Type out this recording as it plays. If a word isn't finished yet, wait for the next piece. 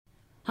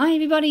Hi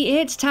everybody,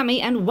 it's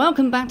Tammy and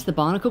welcome back to the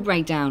Bionicle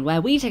Breakdown,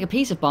 where we take a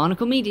piece of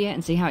Bionicle media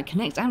and see how it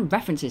connects and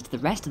references to the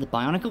rest of the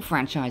Bionicle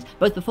franchise,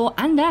 both before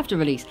and after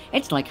release.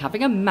 It's like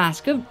having a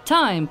mask of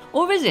time,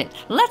 or is it?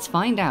 Let's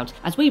find out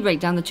as we break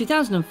down the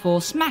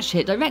 2004 smash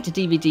hit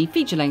direct-to-DVD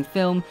feature-length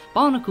film,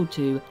 Bionicle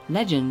 2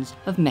 Legends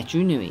of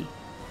Metru Nui.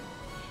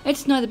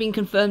 It's neither been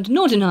confirmed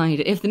nor denied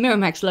if the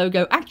Miramax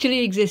logo actually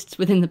exists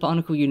within the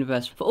Bionicle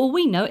universe. For all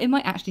we know, it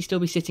might actually still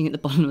be sitting at the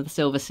bottom of the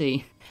Silver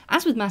Sea.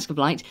 As with Mask of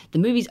Light, the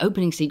movie's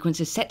opening sequence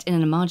is set in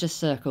an homageous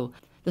circle.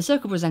 The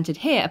circle presented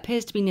here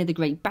appears to be near the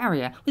Great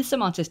Barrier, with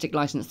some artistic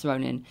license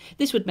thrown in.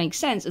 This would make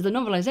sense as the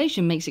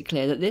novelisation makes it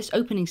clear that this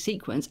opening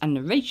sequence and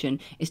narration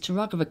is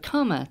Turaga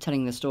Vakama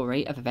telling the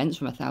story of events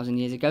from 1,000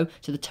 years ago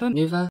to the Toa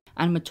Mangai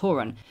and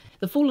Matoran.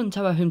 The fallen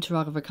Toa whom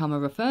Turaga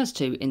Vakama refers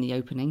to in the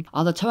opening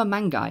are the Toa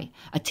Mangai,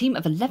 a team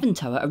of 11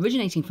 Toa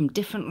originating from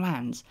different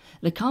lands.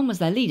 Lacan was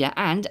their leader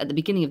and, at the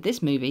beginning of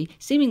this movie,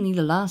 seemingly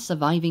the last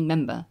surviving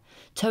member.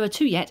 Toa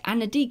Tuyet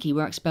and Nadiki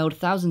were expelled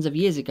thousands of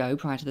years ago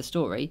prior to the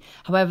story.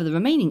 However, the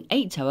remaining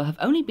 8 Toa have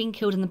only been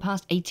killed in the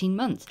past 18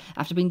 months,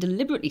 after being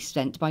deliberately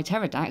sent by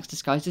Pterodax,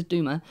 disguised as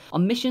Duma,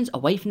 on missions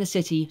away from the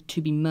city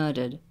to be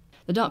murdered.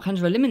 The Dark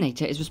Hunter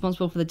Eliminator is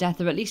responsible for the death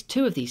of at least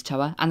 2 of these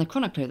Toa, and the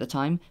chronicler at the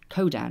time,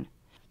 Kodan.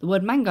 The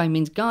word Mangai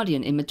means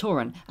guardian in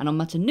Matoran, and on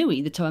Metru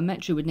Nui, the Toa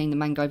Metru would name the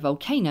Mangai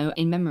volcano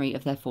in memory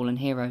of their fallen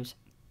heroes.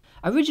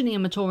 Originally a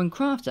Matoran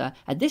crafter,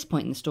 at this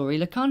point in the story,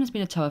 Lacan has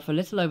been a Toa for a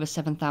little over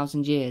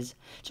 7,000 years.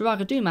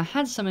 Turaga Duma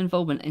had some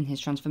involvement in his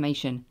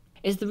transformation.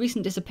 It is the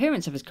recent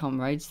disappearance of his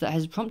comrades that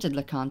has prompted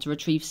Lacan to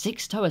retrieve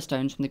 6 Toa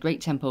stones from the Great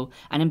Temple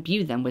and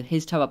imbue them with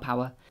his Toa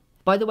power.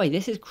 By the way,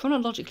 this is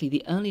chronologically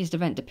the earliest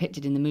event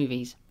depicted in the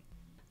movies.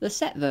 The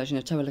set version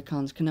of Toa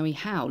Lacan's Kanohi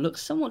How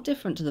looks somewhat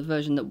different to the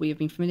version that we have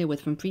been familiar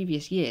with from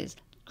previous years.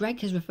 Greg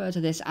has referred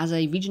to this as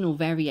a regional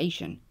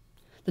variation.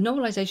 The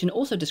novelisation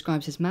also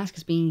describes his mask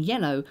as being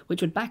yellow,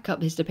 which would back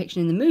up his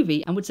depiction in the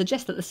movie and would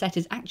suggest that the set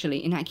is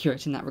actually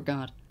inaccurate in that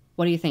regard.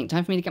 What do you think?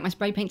 Time for me to get my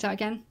spray paint out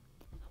again?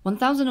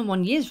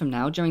 1001 years from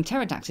now, during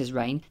Pterodax's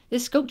reign,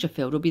 this sculpture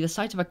field will be the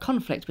site of a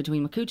conflict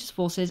between Makuta's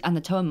forces and the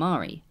Toa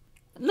Mari.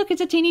 Look,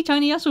 it's a teeny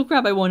tiny muscle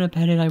crab, I wanna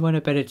pet it,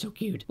 it's so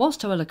cute.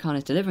 Whilst Toa Lacan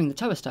is delivering the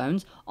Toa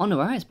stones,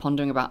 Onua is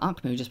pondering about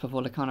Akmu just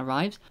before Lacan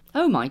arrives.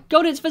 Oh my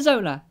god, it's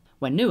Fazola!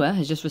 When Nua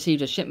has just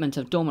received a shipment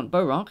of dormant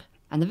Borok,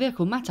 and the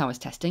vehicle Matau is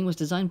testing was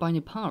designed by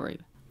Nuparu.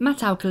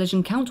 Matau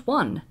collision count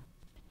 1.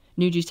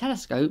 Nuju's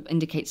telescope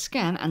indicates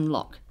scan and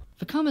lock.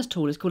 Vakama's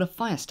tool is called a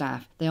fire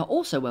staff. They are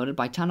also wielded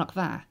by Tanok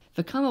Va.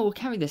 Vakama will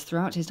carry this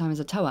throughout his time as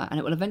a Toa, and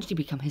it will eventually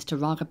become his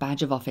Turaga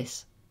badge of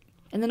office.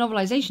 In the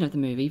novelisation of the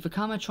movie,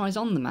 Vakama tries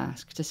on the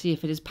mask to see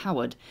if it is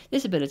powered.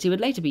 This ability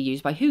would later be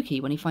used by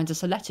Huki when he finds a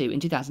Seletu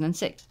in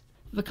 2006.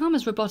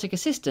 Vakama's robotic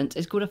assistant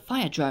is called a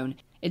fire drone.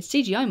 Its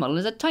CGI model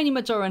is a tiny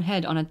Matoran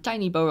head on a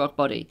tiny Borok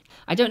body.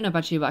 I don't know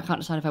about you, but I can't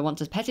decide if I want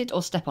to pet it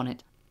or step on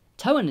it.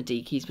 Toa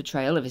Nadiki's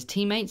portrayal of his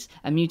teammates,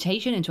 a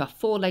mutation into a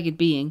 4-legged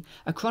being,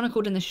 are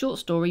chronicled in the short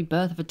story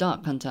Birth of a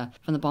Dark Hunter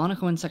from the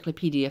Bionicle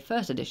Encyclopedia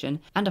 1st edition,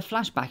 and a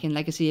flashback in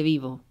Legacy of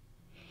Evil.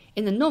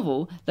 In the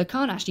novel,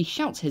 Lacan actually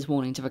shouts his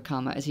warning to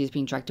Vakama as he is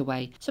being dragged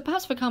away, so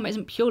perhaps Vakama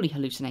isn't purely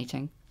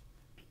hallucinating.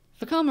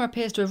 Vakama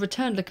appears to have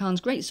returned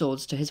Lacan's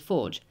greatswords to his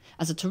forge.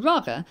 As a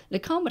Turaga,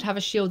 Lacan would have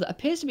a shield that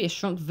appears to be a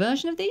shrunk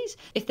version of these.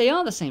 If they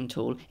are the same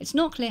tool, it's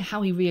not clear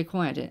how he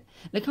reacquired it.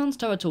 Lacan's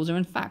Toa tools are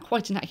in fact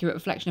quite an accurate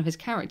reflection of his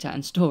character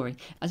and story,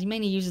 as he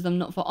mainly uses them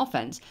not for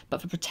offense,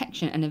 but for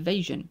protection and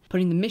evasion,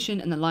 putting the mission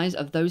and the lives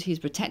of those he is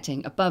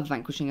protecting above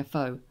vanquishing a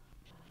foe.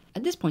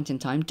 At this point in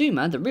time,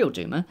 Duma, the real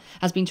Duma,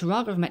 has been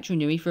Turaga of Metru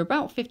Nui for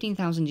about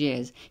 15,000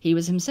 years. He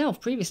was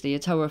himself previously a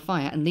Toa of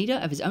Fire and leader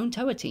of his own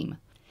Toa team.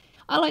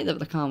 I like that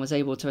Lacan was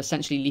able to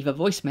essentially leave a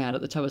voicemail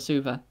at the Toa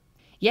Suva.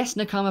 Yes,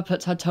 Nakama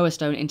puts her Toa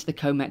stone into the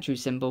Ko-Metru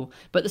symbol,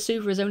 but the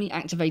Suva is only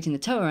activating the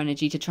Toa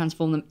energy to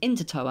transform them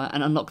into Toa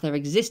and unlock their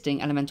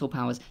existing elemental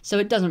powers, so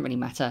it doesn't really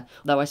matter,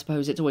 though I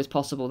suppose it's always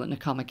possible that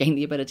Nakama gained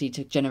the ability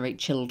to generate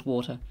chilled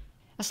water.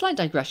 A slight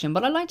digression,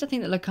 but I like to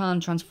think that Lacan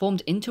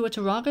transformed into a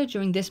Turaga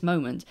during this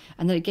moment,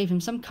 and that it gave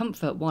him some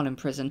comfort while in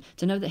prison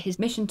to know that his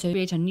mission to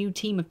create a new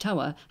team of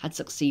Toa had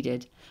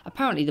succeeded.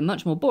 Apparently the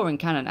much more boring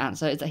canon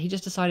answer is that he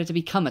just decided to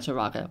become a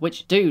Turaga,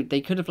 which, dude, they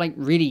could have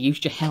really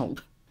used your help.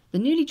 The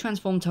newly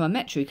transformed Toa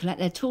Metru collect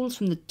their tools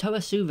from the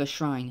Toa Suva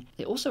shrine.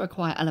 They also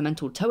acquire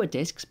elemental Toa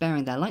discs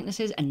bearing their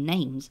likenesses and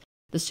names.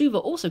 The Suva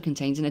also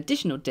contains an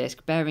additional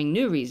disc bearing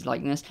Nuri's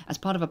likeness as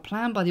part of a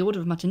plan by the Order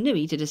of Metru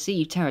Nui to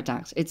deceive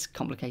Pterodax. It's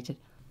complicated.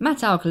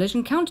 Matau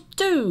collision count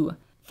 2!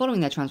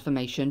 Following their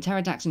transformation,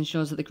 Pterodax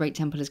ensures that the Great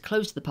Temple is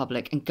closed to the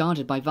public and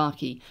guarded by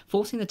Vahi,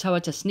 forcing the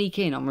Toa to sneak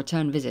in on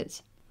return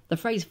visits. The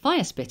phrase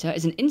fire spitter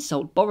is an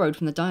insult borrowed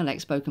from the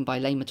dialect spoken by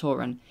lay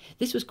Matoran.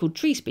 This was called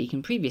tree speak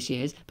in previous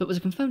years, but was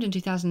confirmed in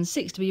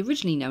 2006 to be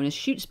originally known as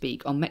shoot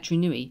speak on Metru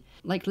Nui.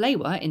 Like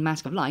Lewa in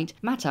Mask of Light,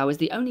 Matau is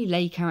the only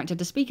lay character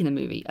to speak in the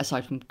movie,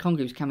 aside from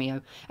Kongu's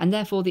cameo, and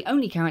therefore the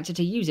only character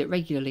to use it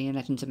regularly in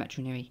Legends of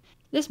Metru Nui.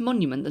 This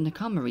monument that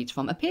Nakama reads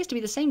from appears to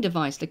be the same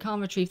device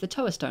Lacan retrieved the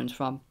Toa stones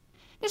from.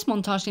 This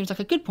montage seems like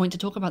a good point to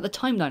talk about the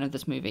timeline of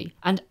this movie.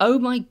 And oh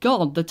my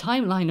god, the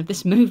timeline of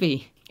this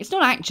movie! It's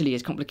not actually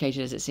as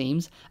complicated as it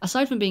seems.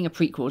 Aside from being a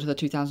prequel to the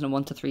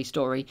 2001-3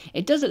 story,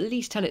 it does at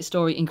least tell its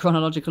story in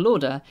chronological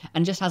order,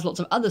 and just has lots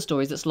of other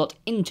stories that slot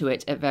into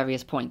it at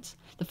various points.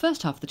 The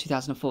first half of the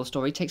 2004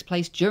 story takes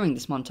place during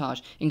this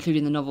montage,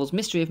 including the novels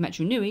Mystery of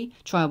Metru Nui,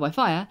 Trial by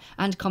Fire,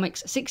 and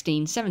comics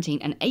 16, 17,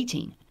 and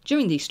 18.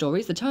 During these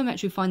stories, the Toa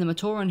Metru find the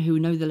Matoran who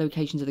know the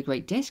locations of the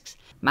Great Discs,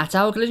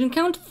 Matau Collision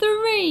Count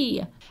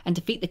 3, and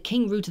defeat the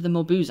King Root of the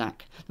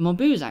Morbuzak. The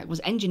Morbuzak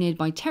was engineered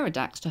by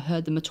pterodax to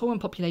herd the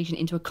Matoran population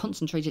into a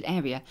concentrated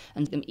area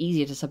and make them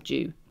easier to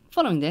subdue.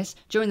 Following this,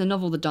 during the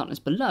novel The Darkness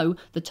Below,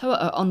 the Toa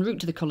are en route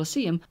to the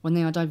Colosseum when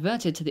they are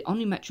diverted to the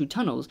Metru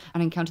tunnels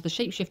and encounter the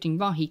shape-shifting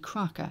Vahi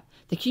Kraka.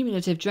 The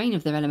cumulative drain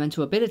of their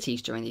elemental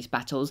abilities during these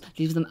battles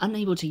leaves them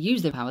unable to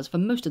use their powers for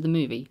most of the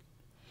movie.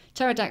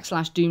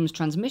 Pterodax/Doom's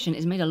transmission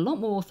is made a lot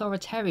more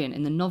authoritarian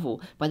in the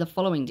novel by the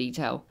following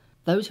detail.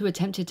 Those who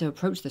attempted to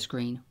approach the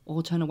screen,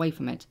 or turn away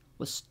from it,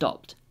 were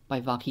stopped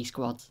by Vahi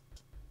squads.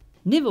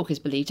 Nivok is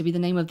believed to be the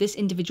name of this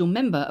individual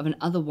member of an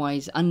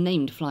otherwise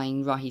unnamed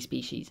flying Rahi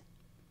species.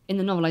 In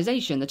the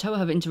novelisation, the Toa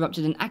have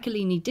interrupted an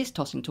Akalini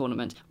disc-tossing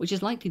tournament, which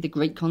is likely the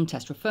Great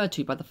Contest referred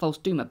to by the false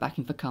Duma back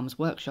in Vakama's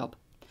workshop.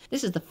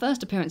 This is the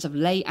first appearance of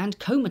Lei and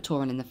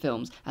Co-Matoran in the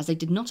films, as they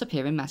did not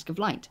appear in Mask of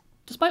Light.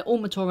 Despite all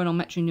Matoran on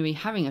Metru Nui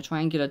having a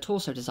triangular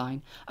torso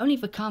design, only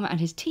Vakama and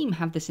his team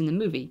have this in the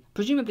movie.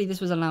 Presumably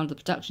this was allowed the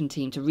production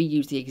team to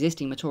reuse the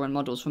existing Matoran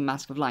models from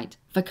Mask of Light.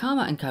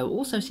 Vakama and co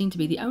also seem to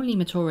be the only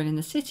Matoran in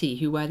the city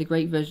who wear the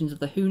great versions of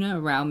the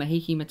Huna, Rao,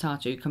 Mahiki,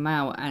 Matatu,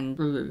 Kamau, and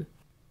Ruru.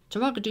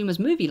 Taraga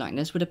movie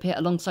likeness would appear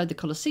alongside the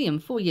Colosseum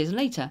 4 years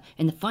later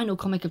in the final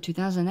comic of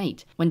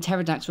 2008, when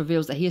Pterodax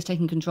reveals that he has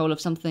taken control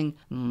of something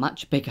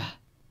much bigger.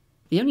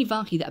 The only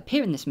Vahi that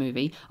appear in this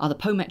movie are the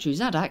Po-Metru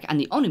Zadak and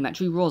the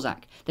Onu-Metru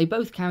Rorzak. They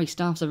both carry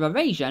staffs of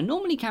erasure,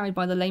 normally carried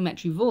by the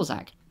Lei-Metru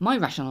Vorzak. My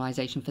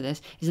rationalisation for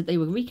this is that they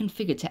were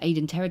reconfigured to aid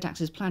in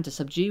Pterodax's plan to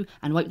subdue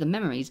and wipe the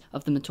memories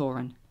of the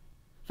Matoran.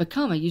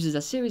 Vakama uses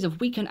a series of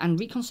weaken and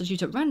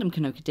reconstitute at random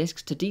Kanoka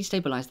discs to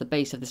destabilise the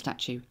base of the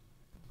statue.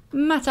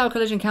 Matau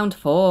Collision Count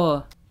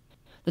 4.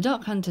 The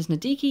Dark Hunters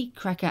Nadiki,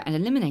 Cracker and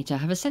Eliminator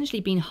have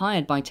essentially been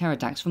hired by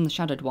Pterodax from the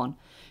Shadowed One.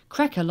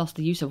 Cracker lost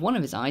the use of one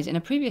of his eyes in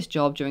a previous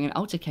job during an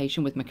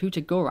altercation with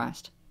Makuta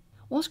Gorast.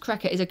 Whilst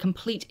Cracker is a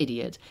complete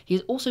idiot, he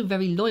is also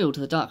very loyal to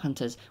the Dark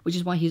Hunters, which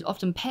is why he is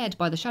often paired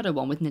by the Shadowed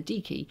One with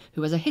Nadiki,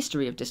 who has a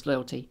history of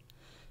disloyalty.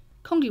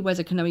 Kongi wears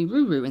a Konoe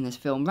Ruru in this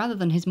film rather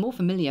than his more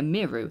familiar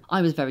Miru.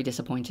 I was very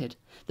disappointed.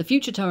 The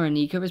future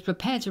Toronika is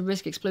prepared to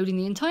risk exploding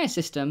the entire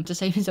system to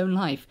save his own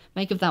life.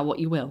 Make of that what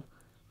you will.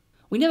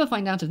 We never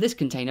find out if this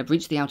container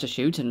breached the outer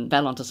chute and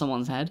fell onto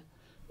someone's head.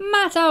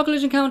 Matau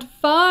Collision Count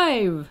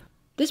 5!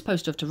 This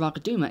poster of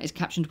Taraga is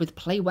captioned with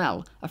 "Play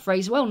well," a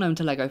phrase well known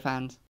to LEGO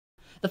fans.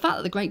 The fact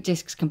that the Great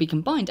Discs can be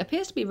combined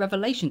appears to be a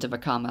revelation to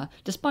Vakama,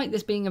 despite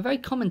this being a very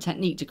common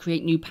technique to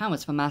create new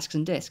powers for masks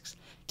and discs.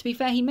 To be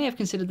fair, he may have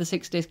considered the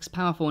 6 discs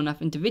powerful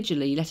enough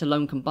individually, let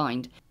alone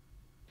combined.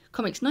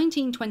 Comics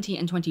 19, 20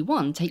 and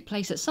 21 take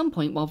place at some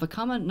point while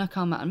Vakama,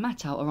 Nakama and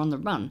Matau are on the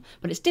run,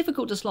 but it's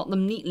difficult to slot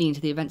them neatly into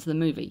the events of the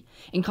movie.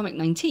 In Comic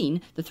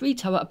 19, the 3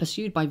 Toa are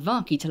pursued by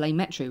Vaki to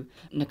Lei-Metru.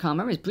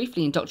 Nakama is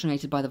briefly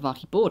indoctrinated by the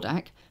Vaki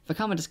Bordak,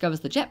 Vakama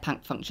discovers the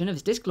jetpack function of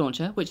his disc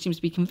launcher, which seems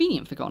to be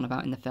convenient forgotten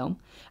about in the film,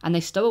 and they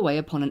stow away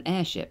upon an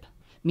airship.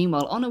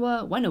 Meanwhile,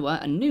 Onawa,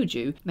 Wenawa and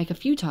Nuju make a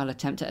futile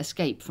attempt to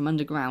escape from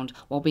underground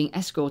while being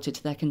escorted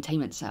to their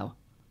containment cell.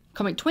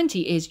 Comic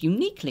 20 is,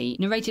 uniquely,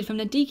 narrated from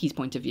Nadiki's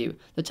point of view.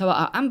 The Toa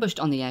are ambushed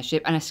on the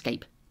airship and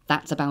escape.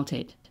 That's about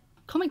it.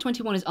 Comic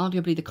 21 is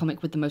arguably the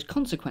comic with the most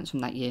consequence from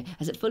that year,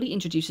 as it fully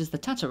introduces the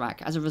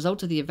Tatarak as a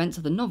result of the events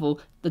of the novel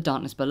The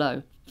Darkness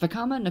Below.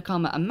 Vakama,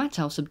 Nakama and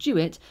Matau subdue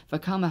it,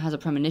 Vakama has a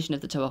premonition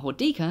of the Toa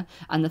Hordika,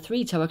 and the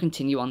 3 Toa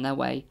continue on their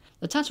way.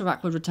 The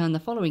Tatarak would return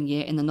the following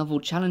year in the novel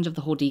Challenge of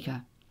the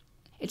Hordika.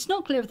 It's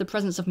not clear if the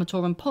presence of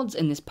Matoran pods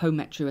in this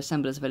Po-Metru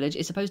assemblers village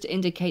is supposed to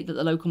indicate that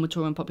the local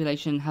Matoran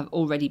population have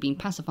already been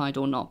pacified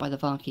or not by the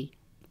Vaki.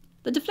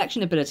 The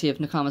deflection ability of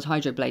Nakama's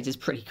Hydro Blades is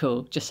pretty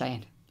cool, just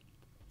saying.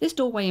 This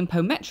doorway in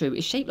Po-Metru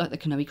is shaped like the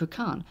Konoe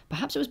Krakan.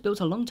 Perhaps it was built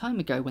a long time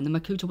ago when the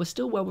Makuta were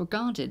still well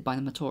regarded by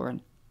the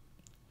Matoran.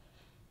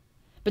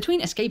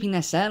 Between escaping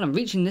their cell and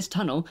reaching this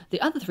tunnel,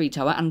 the other 3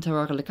 Toa and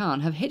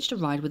Taraga have hitched a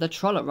ride with a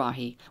Troller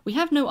Rahi. We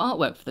have no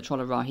artwork for the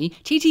Troller Rahi.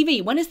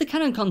 TTV, when is the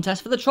canon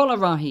contest for the Troller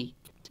Rahi?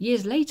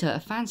 Years later, a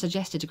fan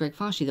suggested to Greg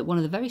Fashi that one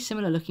of the very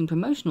similar looking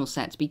promotional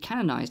sets be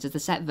canonised as the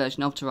set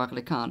version of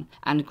Taraga,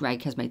 and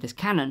Greg has made this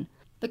canon.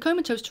 The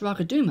comatose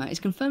Taraga is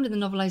confirmed in the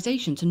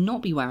novelisation to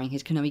not be wearing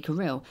his Konoe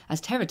Kirill, as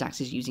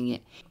Pterodax is using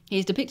it. He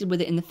is depicted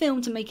with it in the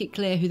film to make it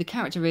clear who the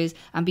character is,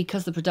 and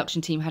because the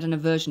production team had an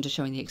aversion to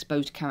showing the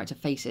exposed character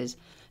faces.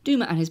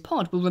 Duma and his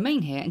pod will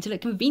remain here until it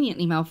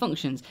conveniently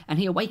malfunctions, and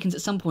he awakens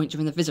at some point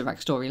during the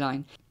Visorak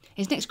storyline.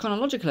 His next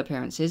chronological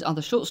appearances are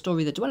the short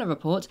story The Dweller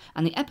Report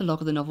and the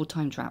epilogue of the novel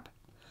Time Trap.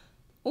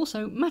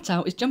 Also,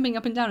 Matau is jumping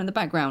up and down in the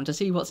background to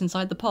see what's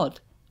inside the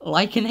pod.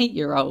 Like an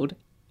 8-year-old.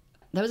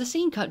 There was a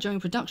scene cut during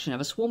production of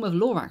a swarm of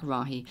Lorak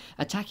Vahi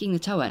attacking the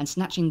Toa and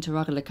snatching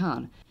Turaga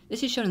Khan.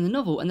 This is shown in the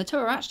novel, and the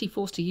Toa are actually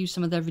forced to use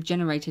some of their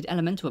regenerated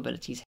elemental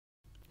abilities.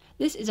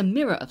 This is a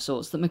mirror of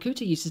sorts that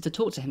Makuta uses to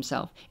talk to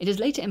himself. It is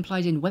later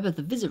implied in Web of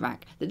the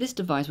Visorak that this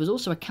device was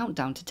also a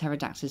countdown to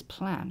Pterodax's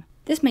plan.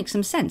 This makes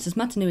some sense, as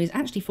Metru Nui is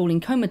actually falling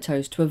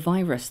comatose to a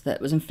virus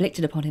that was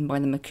inflicted upon him by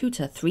the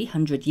Makuta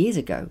 300 years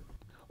ago.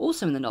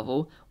 Also in the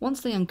novel,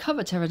 once they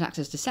uncover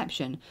Pterodax's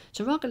deception,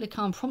 Turaga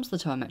Khan prompts the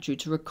Toa Metru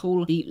to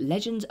recall the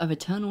Legends of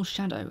Eternal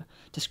Shadow,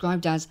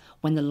 described as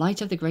when the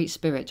light of the Great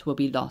Spirit will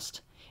be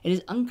lost. It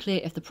is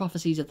unclear if the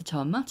prophecies of the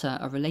Toa Mata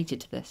are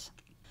related to this.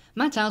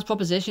 Matau's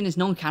proposition is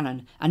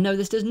non-canon, and no,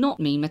 this does not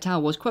mean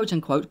Matau was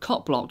quote-unquote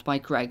cop-blocked by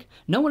Greg.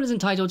 No one is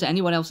entitled to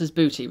anyone else's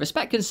booty.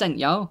 Respect consent,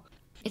 y'all!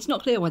 It's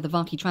not clear why the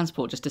Vahi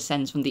transport just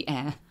descends from the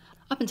air.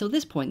 Up until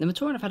this point, the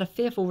Matoran have had a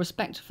fearful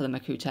respect for the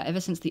Makuta ever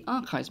since the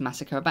Archives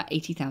massacre about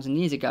 80,000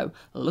 years ago.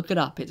 Look it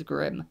up, it's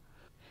grim.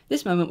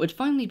 This moment would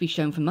finally be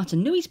shown from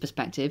Metru Nui's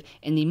perspective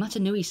in the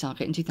Metru Nui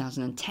saga in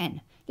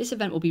 2010. This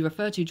event will be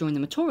referred to during the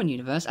Matoran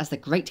universe as the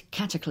Great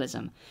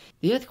Cataclysm.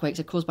 The earthquakes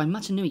are caused by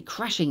Metru Nui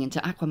crashing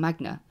into Aqua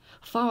Magna.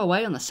 Far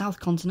away on the south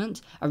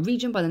continent, a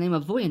region by the name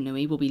of Voya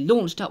Nui will be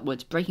launched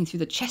upwards, breaking through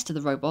the chest of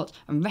the robot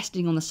and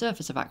resting on the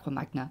surface of Aqua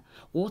Magna.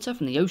 Water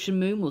from the ocean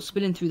moon will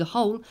spill in through the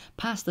hole,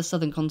 past the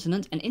southern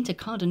continent and into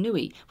Karda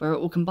Nui, where it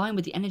will combine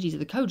with the energies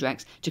of the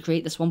Codex to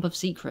create the Swamp of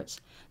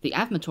Secrets. The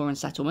Avmatoran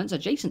settlements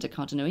adjacent to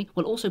Karda Nui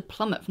will also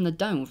plummet from the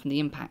dome from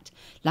the impact,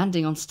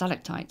 landing on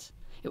stalactites.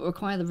 It will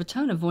require the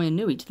return of Voya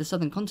Nui to the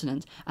southern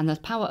continent and the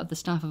power of the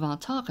Staff of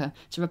Artaka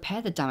to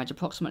repair the damage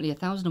approximately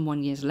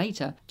 1001 years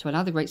later to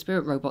allow the Great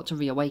Spirit Robot to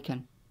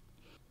reawaken.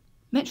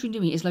 Metru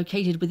Nui is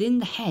located within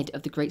the head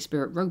of the Great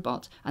Spirit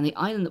Robot, and the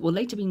island that will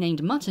later be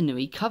named Metru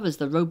Nui covers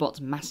the robot's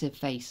massive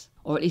face.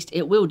 Or at least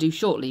it will do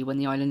shortly when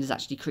the island is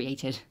actually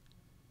created.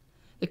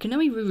 The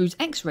Konoe Ruru's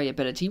X-ray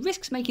ability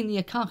risks making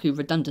the Akaku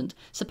redundant.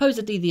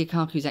 Supposedly the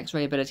Akaku's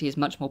X-ray ability is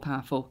much more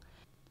powerful.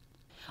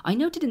 I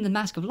noted in the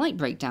Mask of Light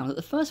breakdown that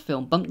the first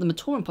film bumped the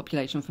Matoran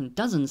population from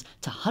dozens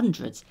to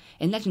hundreds.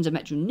 In Legends of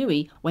Metru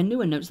Nui, where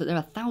Nua notes that there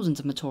are thousands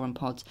of Matoran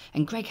pods,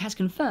 and Greg has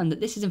confirmed that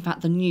this is in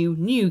fact the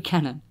new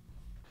canon.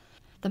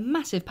 The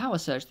massive power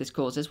surge this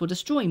causes will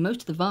destroy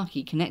most of the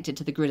Vahi connected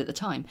to the grid at the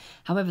time.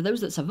 However,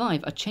 those that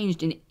survive are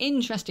changed in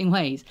interesting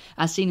ways,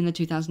 as seen in the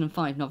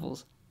 2005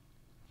 novels.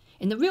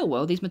 In the real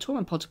world, these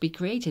Matoran pods will be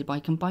created by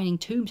combining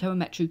two Toa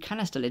Metru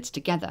canister lids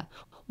together.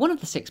 One of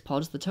the 6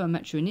 pods the Toa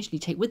Metru initially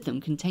take with them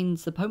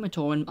contains the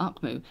Pomatoran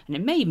Akmu, and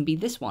it may even be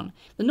this one.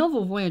 The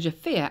novel Voyage of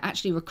Fear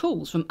actually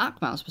recalls, from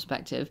Akmau's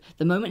perspective,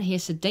 the moment he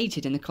is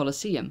sedated in the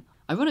Colosseum.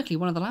 Ironically,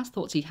 one of the last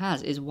thoughts he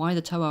has is why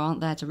the Toa aren't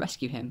there to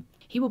rescue him.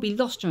 He will be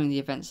lost during the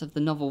events of the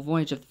novel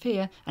Voyage of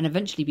Fear and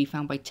eventually be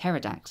found by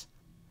Pterodax.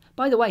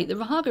 By the way, the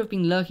Rahaga have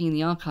been lurking in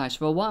the archives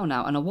for a while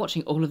now and are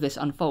watching all of this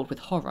unfold with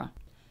horror.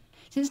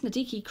 Since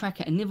Nadiki,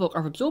 Cracker and Nivok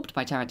are absorbed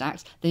by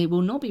Pterodax, they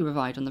will not be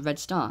revived on the Red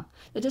Star.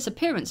 The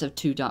disappearance of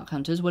 2 Dark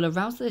Hunters will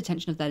arouse the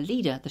attention of their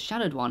leader, the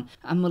Shadowed One,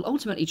 and will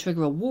ultimately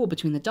trigger a war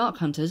between the Dark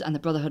Hunters and the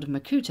Brotherhood of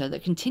Makuta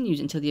that continues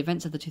until the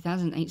events of the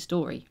 2008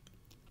 story.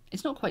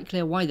 It's not quite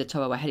clear why the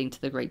Toa were heading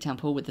to the Great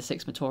Temple with the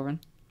 6 Matoran.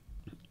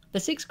 The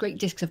 6 Great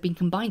Discs have been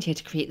combined here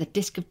to create the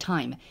Disc of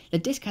Time. The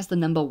disc has the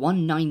number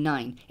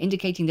 199,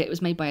 indicating that it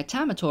was made by a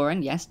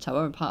Tamatoran, yes,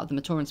 Toa are part of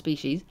the Matoran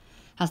species,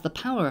 has the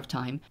power of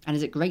time, and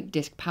is at Great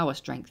Disc power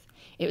strength.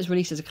 It was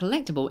released as a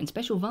collectible in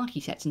special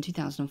Vahi sets in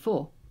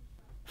 2004.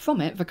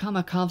 From it,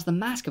 Vakama carves the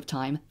Mask of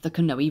Time, the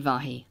Konoe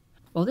Vahi.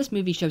 While this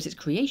movie shows its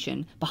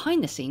creation,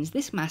 behind the scenes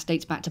this mask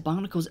dates back to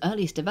Bionicle's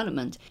earliest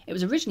development. It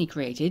was originally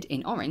created,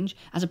 in orange,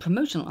 as a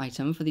promotional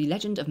item for the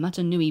Legend of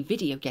Metru Nui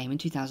video game in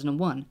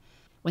 2001.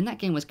 When that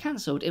game was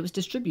cancelled, it was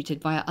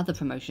distributed via other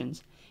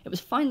promotions. It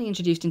was finally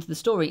introduced into the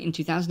story in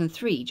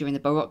 2003 during the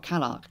Barok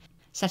Kal arc,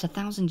 set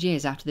 1,000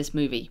 years after this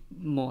movie,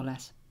 more or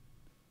less.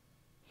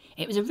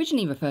 It was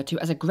originally referred to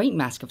as a Great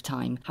Mask of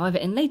Time, however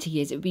in later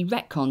years it would be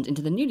retconned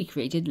into the newly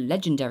created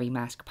Legendary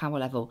Mask power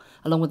level,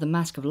 along with the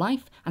Mask of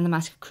Life and the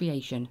Mask of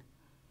Creation.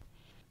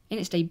 In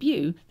its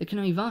debut, the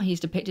Konoe Vahi is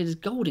depicted as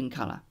gold in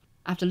colour.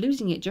 After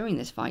losing it during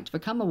this fight,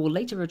 Vakama will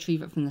later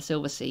retrieve it from the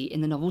Silver Sea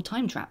in the novel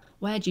Time Trap,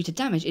 where due to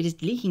damage it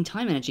is leaking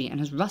time energy and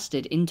has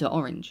rusted into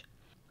orange.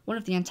 One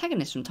of the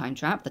antagonists from Time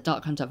Trap, the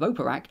Dark Hunter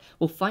Voparak,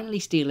 will finally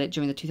steal it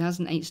during the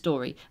 2008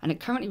 story, and it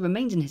currently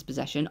remains in his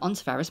possession on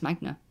Spherus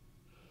Magna.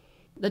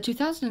 The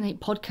 2008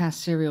 podcast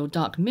serial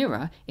Dark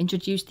Mirror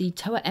introduced the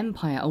Toa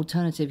Empire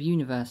alternative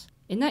universe.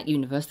 In that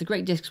universe, the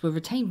Great Discs were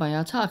retained by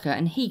Artaka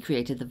and he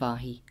created the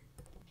Vahi.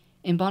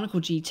 In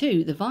Bionicle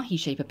G2, the Vahi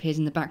shape appears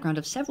in the background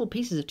of several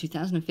pieces of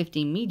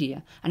 2015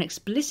 media, and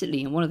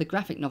explicitly in one of the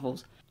graphic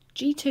novels.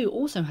 G2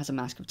 also has a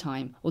Mask of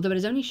Time, although it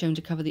is only shown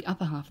to cover the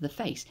upper half of the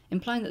face,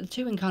 implying that the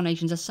 2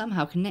 incarnations are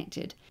somehow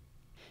connected.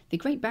 The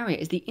Great Barrier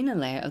is the inner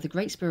layer of the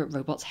Great Spirit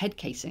Robot's head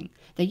casing.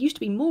 There used to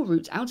be more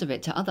routes out of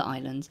it to other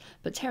islands,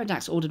 but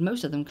Pterodax ordered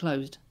most of them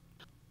closed.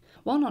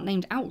 While not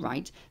named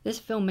outright, this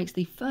film makes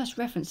the first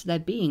reference to there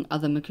being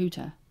other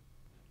Makuta.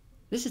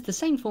 This is the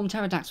same form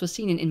Pterodax was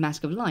seen in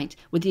Mask of Light,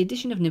 with the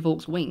addition of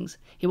Nivork's wings.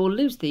 He will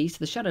lose these to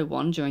the Shadow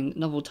One during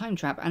novel Time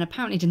Trap, and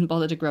apparently didn't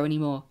bother to grow any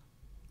more.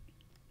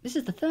 This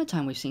is the third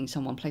time we've seen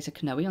someone place a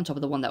Kanohi on top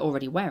of the one they're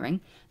already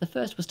wearing. The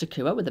first was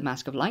Takua with the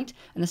Mask of Light,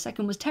 and the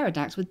second was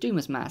Pterodax with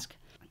Duma's mask.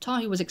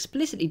 Tahu was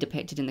explicitly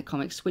depicted in the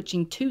comics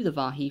switching to the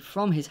Vahi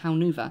from his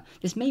Halnuva.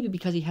 This may be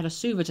because he had a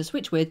Suva to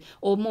switch with,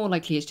 or more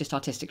likely it's just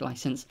artistic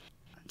license.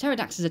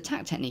 Pterodax's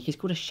attack technique is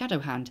called a Shadow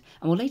Hand,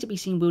 and will later be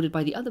seen wielded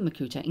by the other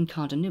Makuta in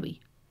Karda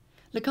Nui.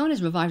 Lacan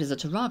is revived as a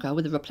Turaga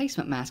with a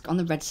replacement mask on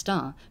the Red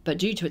Star, but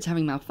due to its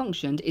having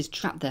malfunctioned, is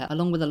trapped there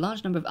along with a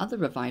large number of other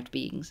revived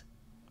beings.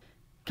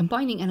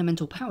 Combining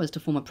elemental powers to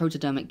form a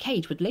protodermic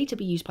cage would later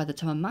be used by the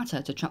Toa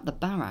Mata to trap the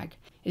Barag.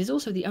 It is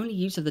also the only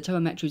use of the Toa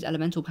Metru's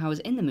elemental powers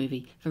in the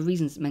movie, for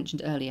reasons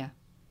mentioned earlier.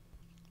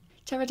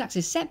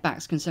 Pterodax's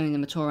setbacks concerning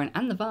the Matoran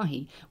and the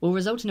Vahi will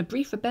result in a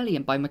brief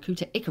rebellion by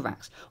Makuta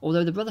Icarax,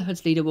 although the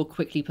Brotherhood's leader will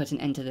quickly put an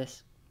end to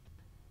this.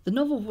 The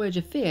novel Voyage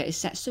of Fear is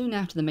set soon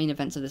after the main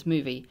events of this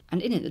movie,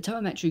 and in it the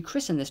Toa Metru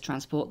christen this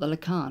transport the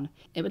Lacan.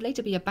 It would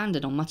later be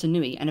abandoned on Metru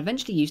Nui and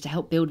eventually used to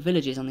help build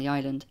villages on the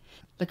island.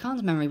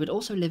 Lacan's memory would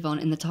also live on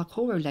in the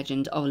Takoro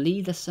legend of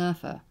Lee the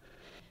Surfer.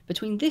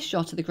 Between this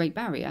shot of the Great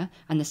Barrier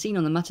and the scene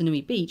on the Metru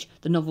Nui beach,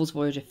 the novels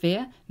Voyage of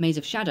Fear, Maze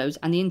of Shadows,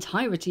 and the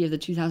entirety of the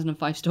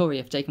 2005 story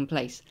have taken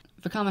place.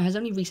 Vakama has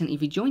only recently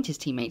rejoined his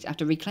teammates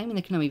after reclaiming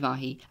the Kanohi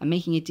Vahi and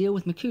making a deal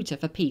with Makuta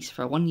for peace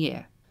for 1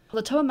 year.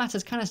 While the Toa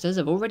Mata's canisters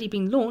have already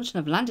been launched and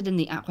have landed in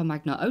the Aqua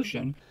Magna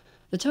Ocean,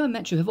 the Toa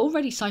Metru have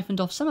already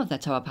siphoned off some of their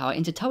Toa power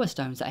into Toa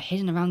stones that are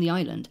hidden around the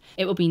island.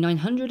 It will be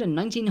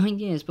 999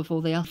 years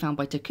before they are found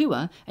by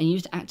Takua and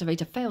used to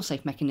activate a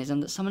failsafe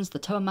mechanism that summons the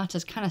Toa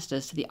Mata's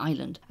canisters to the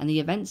island, and the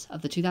events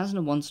of the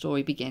 2001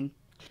 story begin.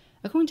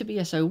 According to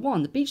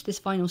BS01, the beach this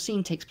final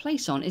scene takes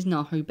place on is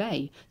Nahu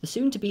Bay, the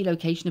soon-to-be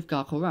location of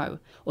Garkoro,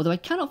 although I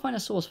cannot find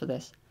a source for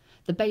this.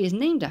 The bay is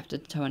named after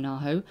Toa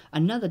Nahu,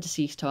 another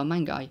deceased Toa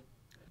Mangai.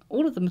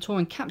 All of the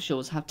Matoran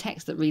capsules have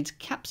text that reads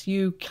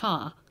Capsu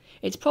Ka.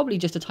 It's probably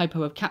just a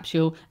typo of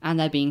capsule and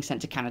they're being sent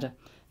to Canada.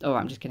 Oh,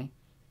 I'm just kidding.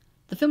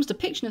 The film's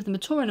depiction of the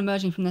Matoran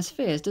emerging from their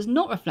spheres does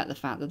not reflect the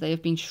fact that they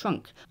have been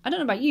shrunk. I don't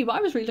know about you, but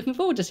I was really looking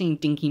forward to seeing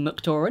Dinky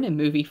Muktoran in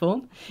movie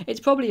form. It's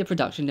probably a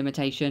production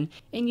limitation.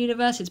 In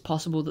universe, it's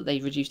possible that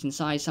they reduced in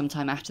size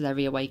sometime after their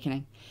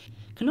reawakening.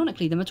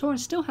 Canonically, the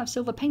Matorans still have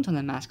silver paint on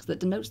their masks that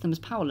denotes them as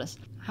powerless.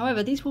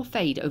 However, these will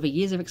fade over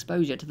years of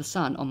exposure to the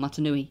sun on Metru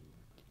Nui.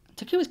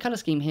 Takua's colour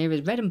scheme here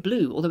is red and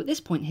blue, although at this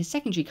point his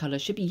secondary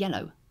colours should be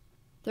yellow.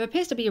 There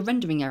appears to be a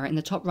rendering error in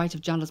the top right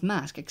of Jala's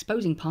mask,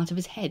 exposing part of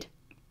his head.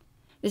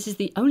 This is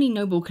the only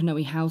noble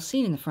Kanohi howl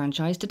seen in the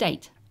franchise to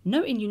date.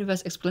 No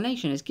in-universe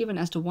explanation is given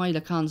as to why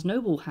Lacan's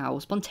noble howl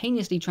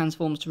spontaneously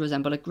transforms to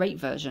resemble a great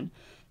version.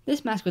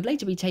 This mask would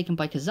later be taken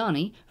by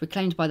Kazani,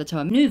 reclaimed by the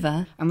Toa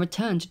Nuva, and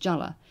returned to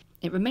Jala.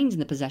 It remains in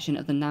the possession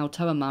of the now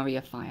Toa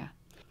Maria Fire.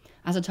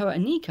 As a Toa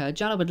Anika,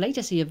 Jala would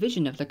later see a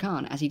vision of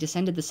Lacan as he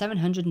descended the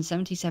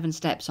 777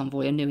 steps on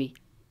Voya Nui.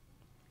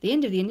 The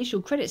end of the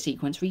initial credit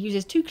sequence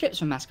reuses 2 clips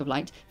from Mask of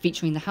Light,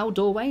 featuring the Howl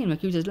Doorway in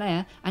Makuta's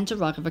lair and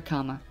Turaga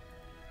Vakama.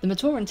 The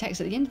Matoran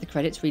text at the end of the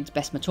credits reads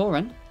Best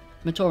Matoran,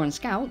 Matoran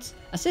Scouts,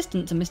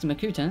 Assistant to Mr.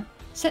 Makuta,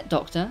 Set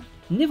Doctor,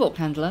 Nivork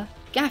Handler,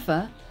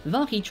 Gaffer,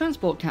 Vahi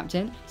Transport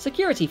Captain,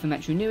 Security for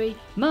Metru Nui,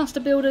 Master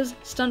Builders,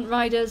 Stunt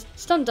Riders,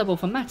 Stunt Double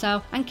for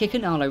Matau, and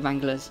Kikanalo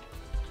Wranglers.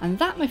 And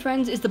that, my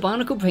friends, is the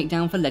Bionicle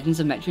breakdown for Legends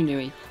of Metru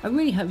Nui. I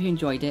really hope you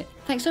enjoyed it.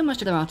 Thanks so much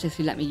to their artists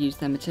who let me use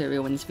their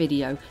material in this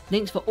video.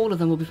 Links for all of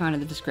them will be found in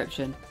the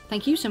description.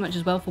 Thank you so much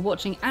as well for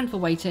watching and for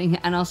waiting,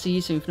 and I'll see you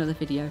soon for another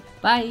video.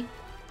 Bye!